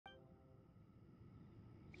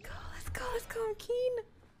let's go, I'm keen.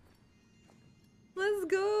 Let's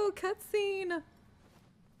go, cutscene.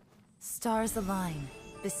 Stars align,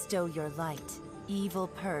 bestow your light. Evil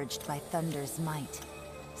purged by thunder's might.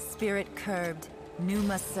 Spirit curbed,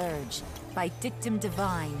 pneuma surge. By dictum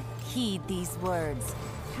divine, heed these words.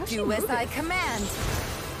 Do as I command.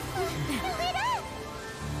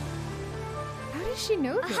 How does she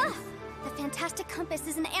know this? Aha! The fantastic compass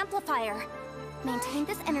is an amplifier. Maintain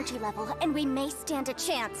this energy level, and we may stand a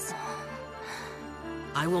chance.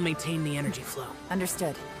 I will maintain the energy flow.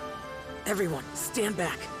 Understood. Everyone, stand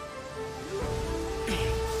back.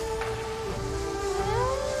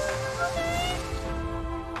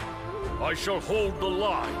 I shall hold the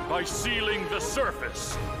line by sealing the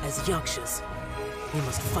surface. As Yakshas, we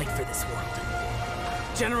must fight for this world.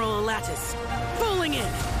 General Alatus, falling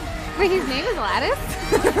in! Wait, his name is Lattice?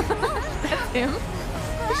 That's him?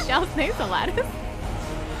 Xiao's name's Lattice?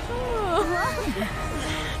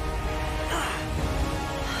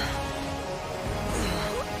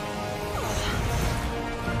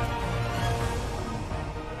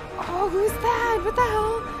 Oh, who's that? What the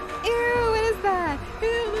hell? Ew, what is that?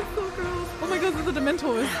 Ew, that's so gross. Oh my god, this is a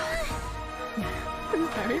Dementor. This is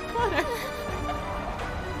Harry Potter.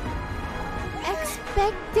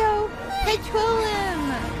 Expecto Patronum!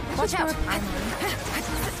 Watch out!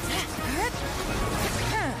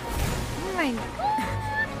 Oh my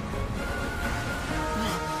god.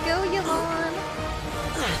 Go, Yelan!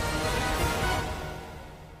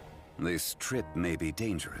 This trip may be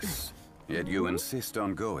dangerous, yet you insist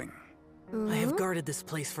on going. I have guarded this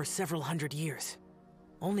place for several hundred years.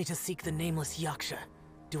 Only to seek the nameless Yaksha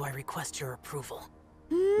do I request your approval.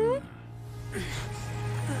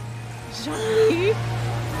 Johnny!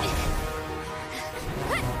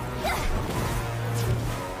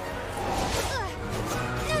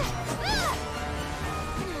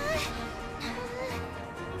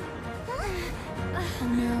 Oh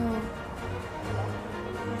no.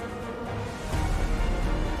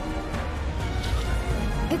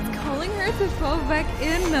 It's calling her to fall back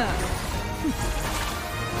in.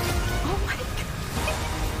 Oh my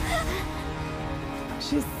god.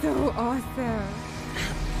 She's so awesome.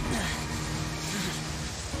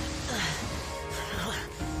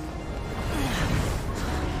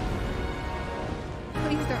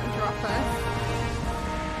 Please don't drop us.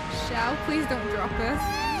 Xiao, please don't drop us.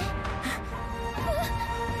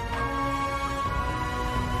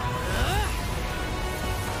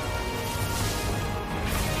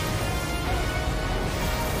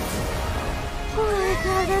 Oh my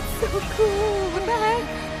god, that's so cool! What the heck?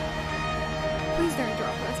 Please don't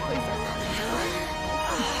drop us, please don't drop us.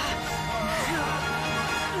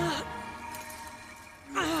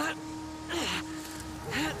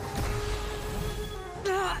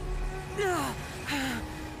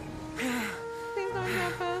 Please don't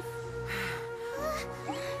drop us.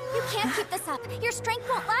 You can't keep this up. Your strength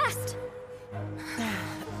won't last.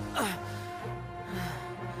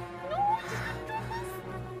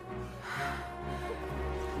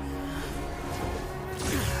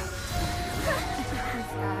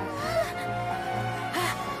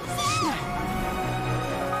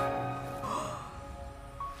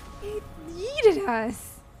 It yeeted us.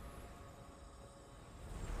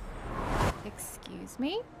 Excuse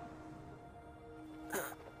me?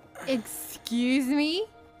 Excuse me?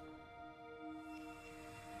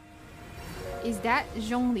 Is that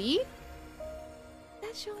Zhongli? Is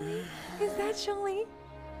that Zhongli? Is that Zhongli?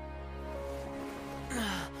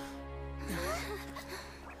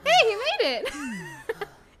 Hey, he made it!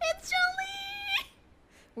 It's Zhongli!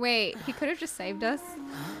 Wait, he could have just saved us.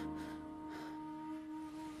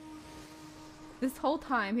 This whole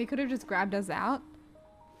time, he could have just grabbed us out.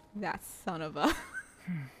 That son of a...